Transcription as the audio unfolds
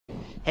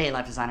Hey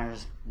Life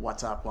Designers,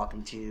 what's up?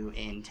 Welcome to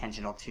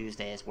Intentional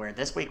Tuesdays, where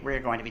this week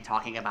we're going to be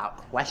talking about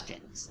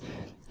questions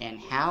and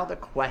how the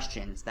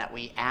questions that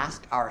we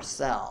ask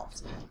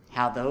ourselves,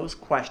 how those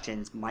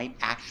questions might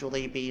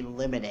actually be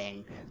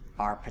limiting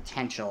our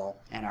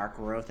potential and our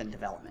growth and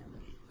development.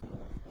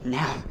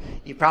 Now,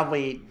 you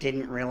probably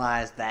didn't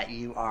realize that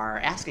you are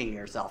asking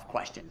yourself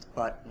questions,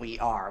 but we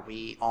are.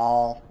 We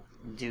all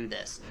do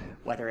this,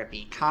 whether it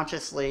be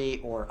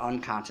consciously or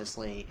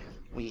unconsciously.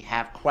 We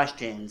have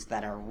questions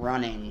that are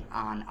running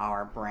on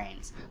our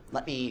brains.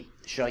 Let me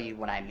show you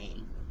what I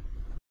mean.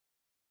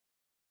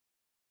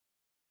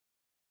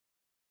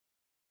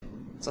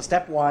 So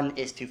step one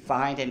is to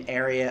find an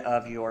area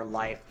of your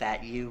life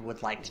that you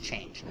would like to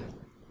change.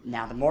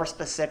 Now, the more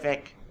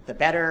specific, the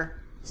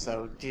better,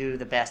 so do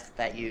the best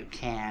that you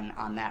can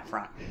on that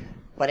front.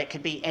 But it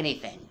could be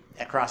anything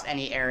across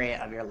any area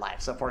of your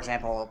life. So for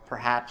example,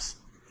 perhaps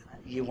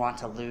you want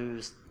to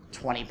lose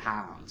 20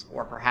 pounds,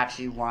 or perhaps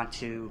you want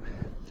to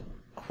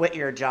quit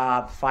your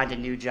job, find a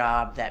new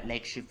job that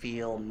makes you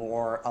feel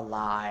more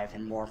alive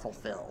and more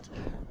fulfilled.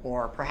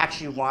 Or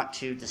perhaps you want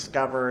to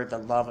discover the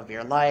love of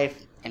your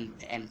life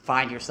and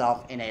find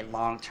yourself in a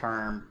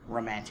long-term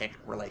romantic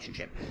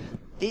relationship.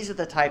 These are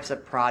the types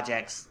of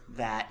projects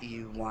that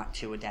you want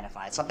to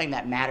identify. Something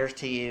that matters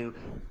to you,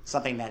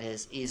 something that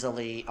is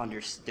easily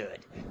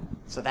understood.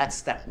 So that's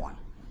step one.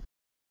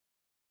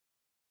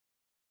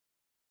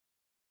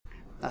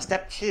 Now,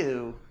 step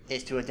two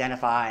is to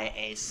identify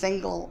a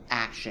single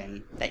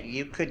action that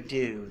you could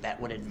do that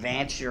would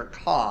advance your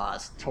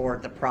cause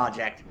toward the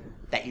project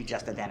that you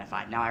just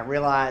identified. Now, I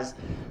realize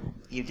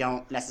you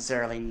don't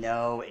necessarily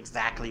know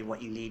exactly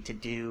what you need to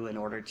do in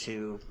order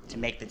to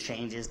make the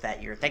changes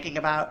that you're thinking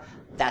about.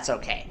 That's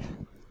okay.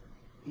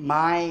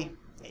 My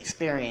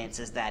experience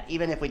is that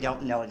even if we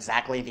don't know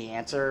exactly the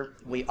answer,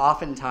 we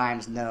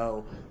oftentimes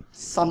know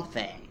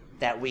something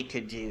that we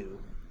could do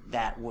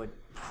that would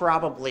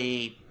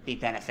probably be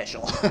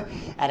beneficial.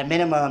 At a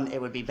minimum, it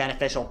would be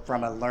beneficial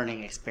from a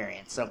learning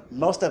experience. So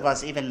most of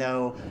us, even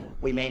though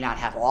we may not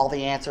have all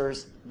the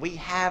answers, we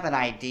have an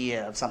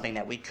idea of something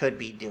that we could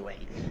be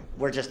doing.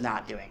 We're just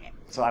not doing it.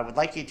 So I would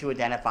like you to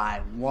identify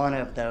one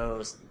of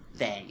those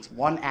things,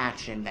 one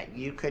action that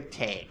you could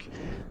take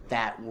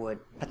that would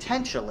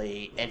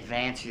potentially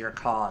advance your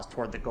cause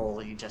toward the goal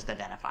that you just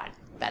identified.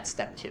 That's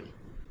step two.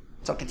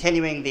 So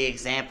continuing the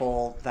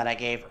example that I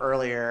gave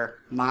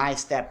earlier, my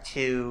step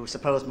two,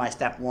 suppose my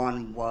step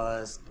one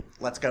was,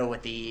 let's go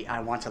with the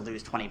I want to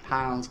lose 20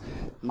 pounds.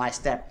 My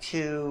step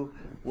two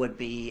would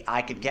be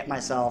I could get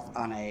myself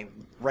on a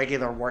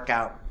regular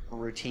workout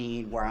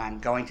routine where I'm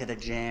going to the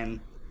gym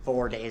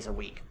 4 days a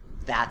week.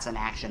 That's an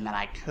action that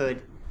I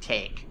could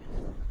take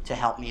to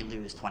help me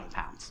lose 20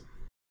 pounds.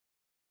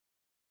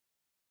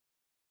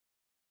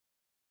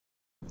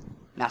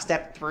 Now,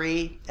 step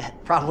three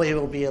probably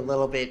will be a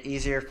little bit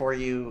easier for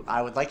you.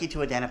 I would like you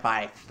to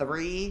identify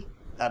 3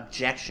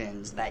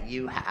 objections that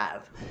you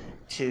have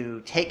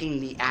to taking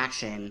the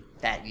action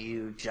that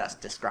you just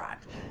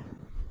described.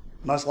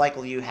 Most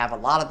likely you have a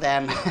lot of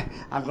them.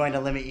 I'm going to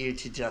limit you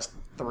to just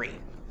 3.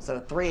 So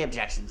 3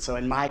 objections. So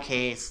in my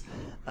case,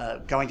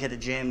 going to the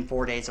gym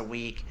 4 days a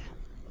week,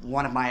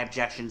 one of my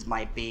objections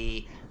might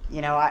be,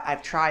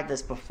 I've tried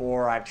this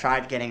before. I've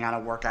tried getting on a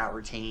workout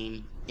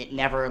routine. It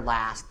never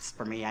lasts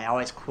for me. I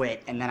always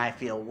quit, and then I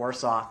feel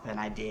worse off than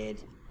I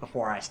did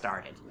before I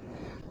started.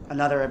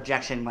 Another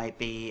objection might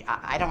be,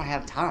 I don't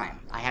have time.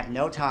 I have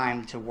no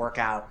time to work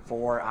out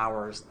 4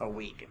 hours a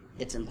week.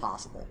 It's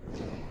impossible.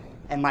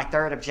 And my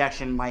third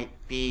objection might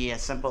be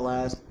as simple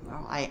as,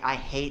 well, I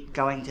hate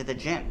going to the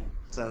gym.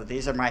 So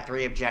these are my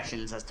 3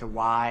 objections as to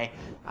why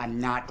I'm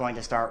not going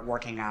to start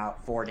working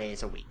out 4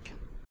 days a week.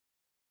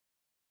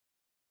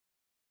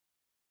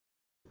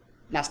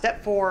 Now,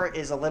 step 4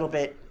 is a little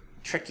bit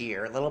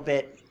trickier, a little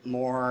bit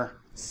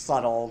more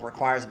subtle,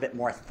 requires a bit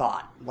more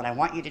thought. What I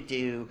want you to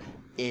do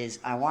is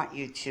I want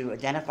you to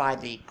identify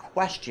the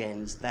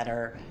questions that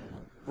are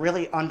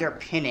really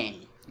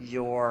underpinning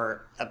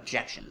your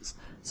objections.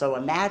 So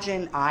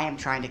imagine I am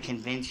trying to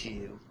convince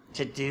you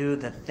to do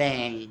the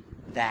thing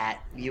that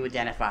you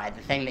identified,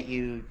 the thing that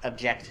you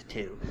object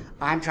to.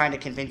 I'm trying to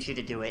convince you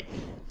to do it.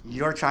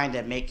 You're trying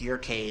to make your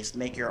case,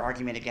 make your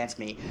argument against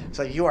me.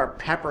 So you are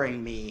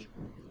peppering me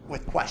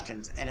with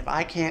questions. And if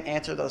I can't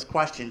answer those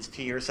questions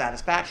to your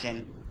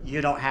satisfaction, you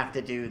don't have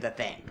to do the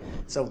thing.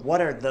 So what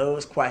are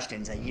those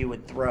questions that you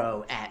would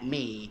throw at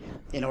me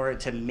in order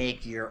to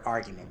make your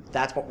argument?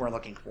 That's what we're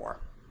looking for.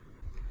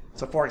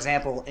 So for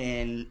example,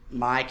 in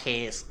my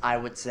case, I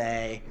would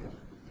say,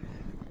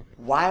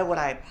 why would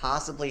I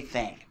possibly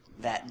think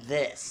that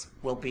this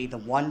will be the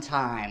one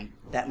time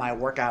that my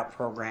workout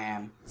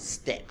program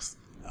sticks?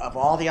 Of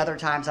all the other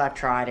times I've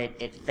tried it,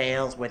 it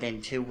fails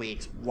within 2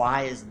 weeks.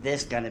 Why is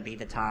this going to be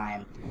the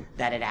time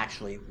that it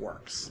actually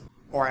works?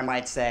 Or I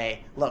might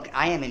say, look,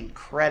 I am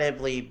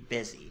incredibly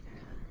busy.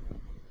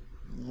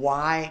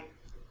 Why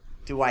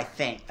do I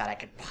think that I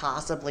could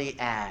possibly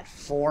add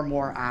 4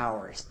 more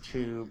hours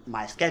to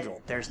my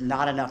schedule? There's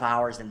not enough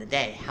hours in the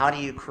day. How do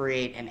you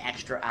create an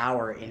extra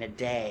hour in a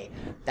day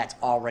that's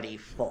already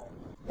full?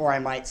 Or I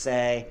might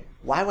say,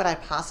 why would I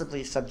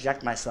possibly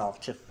subject myself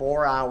to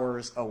 4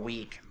 hours a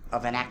week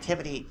of an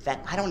activity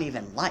that I don't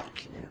even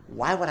like?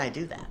 Why would I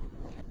do that?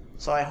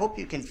 So I hope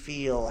you can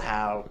feel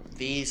how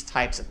these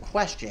types of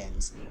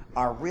questions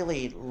are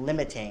really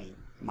limiting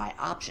my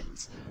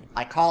options.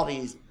 I call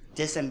these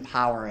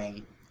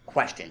disempowering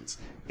questions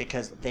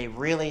because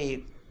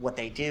what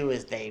they do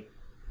is they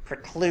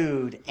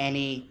preclude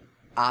any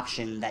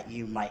option that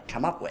you might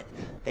come up with.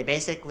 They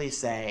basically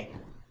say,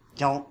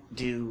 don't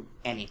do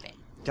anything.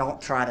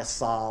 Don't try to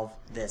solve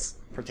this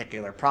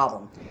particular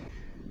problem.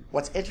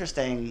 What's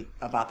interesting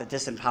about the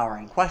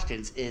disempowering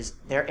questions is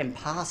they're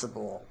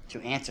impossible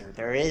to answer.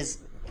 There is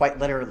quite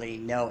literally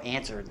no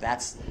answer.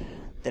 That's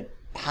the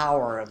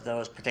power of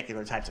those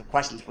particular types of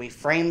questions. We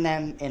frame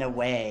them in a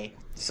way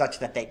such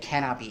that they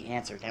cannot be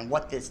answered. And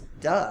what this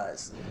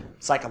does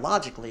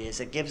psychologically is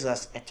it gives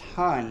us a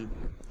ton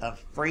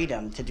of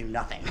freedom to do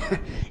nothing.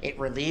 It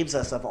relieves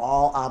us of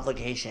all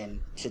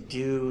obligation to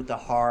do the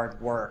hard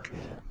work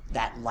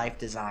that life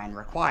design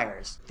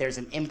requires. There's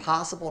an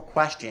impossible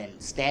question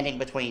standing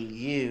between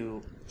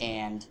you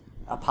and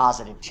a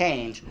positive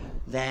change,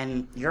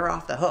 then you're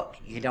off the hook.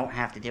 You don't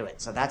have to do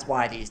it. So that's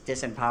why these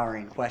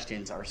disempowering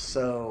questions are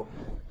so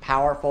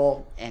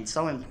powerful and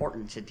so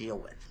important to deal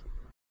with.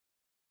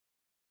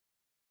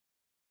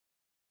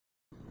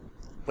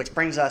 Which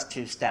brings us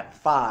to step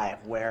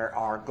 5, where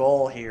our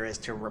goal here is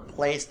to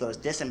replace those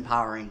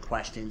disempowering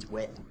questions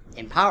with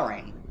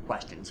empowering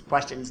questions.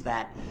 Questions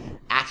that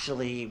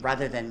actually,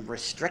 rather than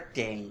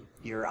restricting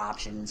your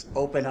options,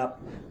 open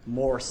up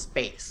more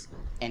space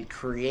and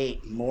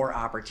create more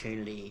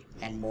opportunity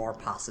and more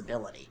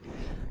possibility.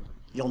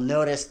 You'll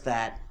notice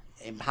that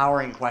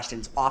empowering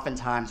questions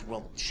oftentimes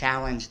will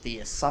challenge the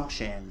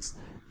assumptions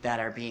that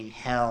are being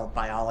held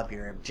by all of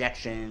your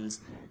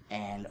objections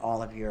and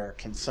all of your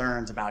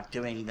concerns about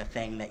doing the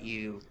thing that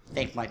you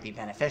think might be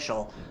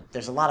beneficial.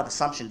 There's a lot of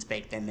assumptions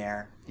baked in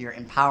there. Your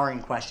empowering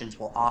questions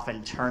will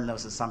often turn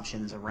those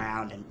assumptions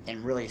around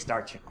and really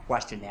start to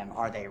question them.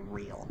 Are they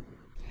real?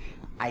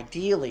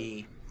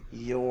 Ideally,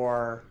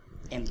 your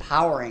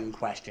empowering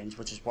questions,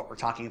 which is what we're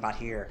talking about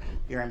here,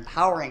 your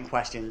empowering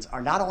questions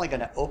are not only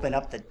going to open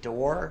up the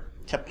door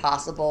to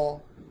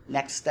possible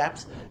next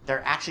steps,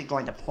 they're actually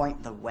going to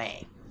point the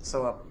way.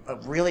 So a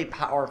really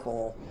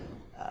powerful,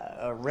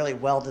 a really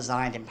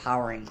well-designed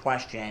empowering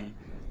question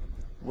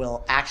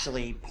will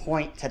actually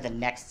point to the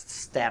next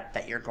step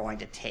that you're going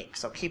to take.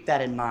 So keep that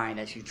in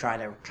mind as you try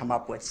to come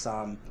up with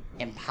some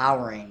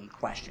empowering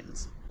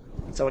questions.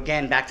 So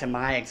again, back to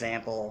my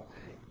example,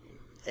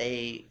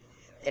 an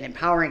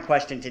empowering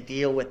question to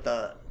deal with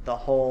the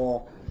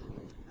whole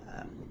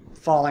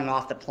falling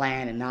off the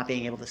plan and not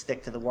being able to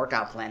stick to the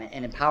workout plan.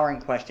 An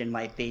empowering question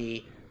might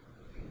be,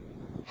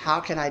 how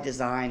can I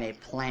design a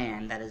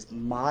plan that is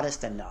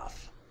modest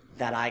enough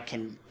that I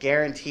can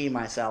guarantee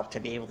myself to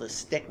be able to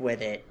stick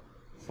with it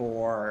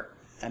for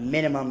a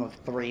minimum of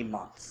 3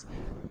 months?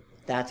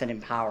 That's an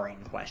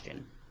empowering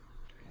question.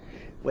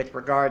 With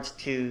regards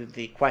to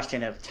the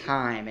question of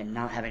time and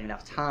not having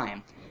enough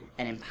time,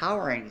 an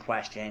empowering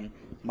question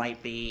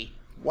might be,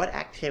 what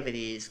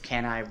activities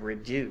can I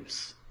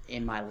reduce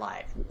in my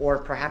life, or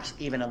perhaps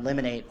even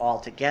eliminate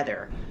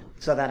altogether,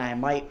 so that I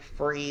might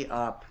free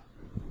up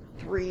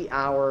 3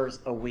 hours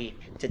a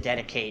week to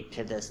dedicate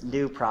to this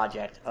new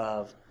project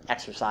of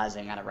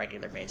exercising on a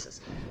regular basis.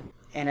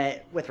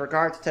 And with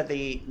regards to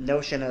the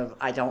notion of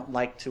I don't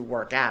like to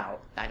work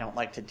out, I don't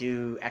like to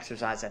do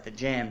exercise at the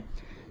gym,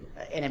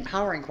 an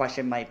empowering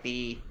question might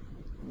be,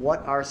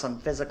 what are some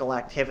physical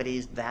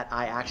activities that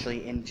I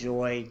actually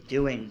enjoy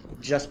doing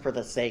just for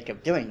the sake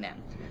of doing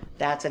them?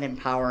 That's an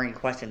empowering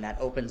question that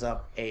opens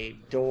up a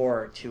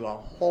door to a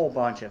whole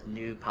bunch of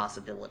new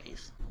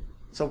possibilities.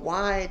 So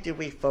why do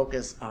we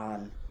focus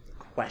on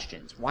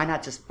questions? Why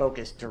not just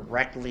focus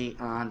directly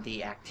on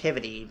the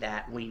activity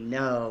that we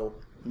know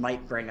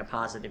might bring a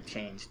positive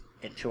change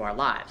into our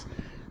lives?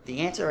 The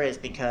answer is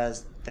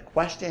because the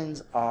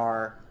questions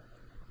are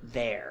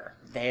there.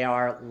 They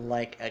are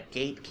like a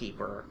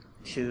gatekeeper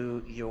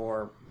to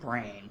your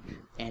brain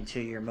and to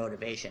your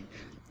motivation.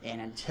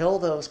 And until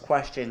those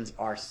questions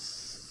are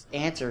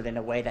answered in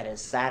a way that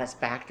is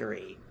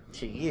satisfactory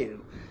to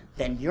you,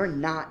 then you're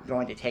not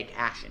going to take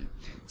action.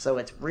 So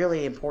it's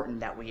really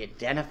important that we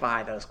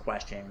identify those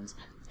questions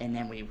and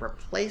then we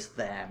replace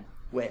them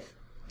with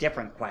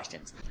different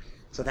questions.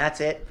 So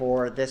that's it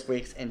for this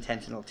week's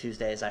Intentional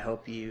Tuesdays. I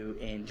hope you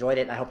enjoyed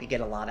it. I hope you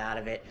get a lot out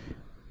of it.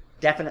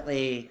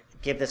 Definitely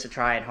give this a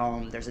try at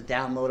home. There's a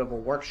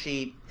downloadable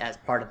worksheet as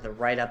part of the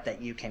write-up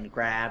that you can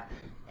grab,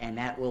 and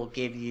that will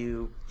give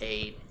you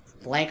a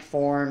blank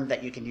form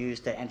that you can use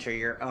to enter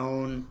your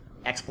own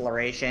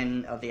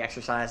exploration of the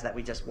exercise that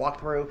we just walked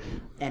through,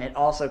 and it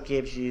also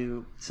gives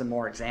you some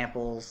more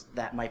examples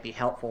that might be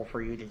helpful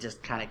for you to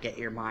just kind of get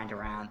your mind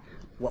around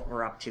what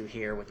we're up to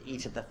here with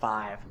each of the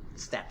 5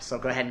 steps. So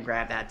go ahead and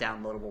grab that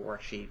downloadable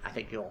worksheet. I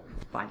think you'll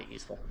find it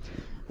useful.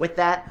 With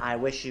that, I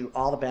wish you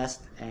all the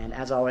best, and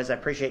as always, I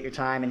appreciate your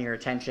time and your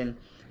attention,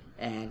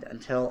 and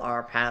until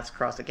our paths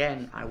cross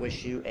again, I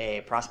wish you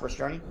a prosperous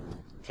journey.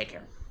 Take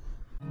care.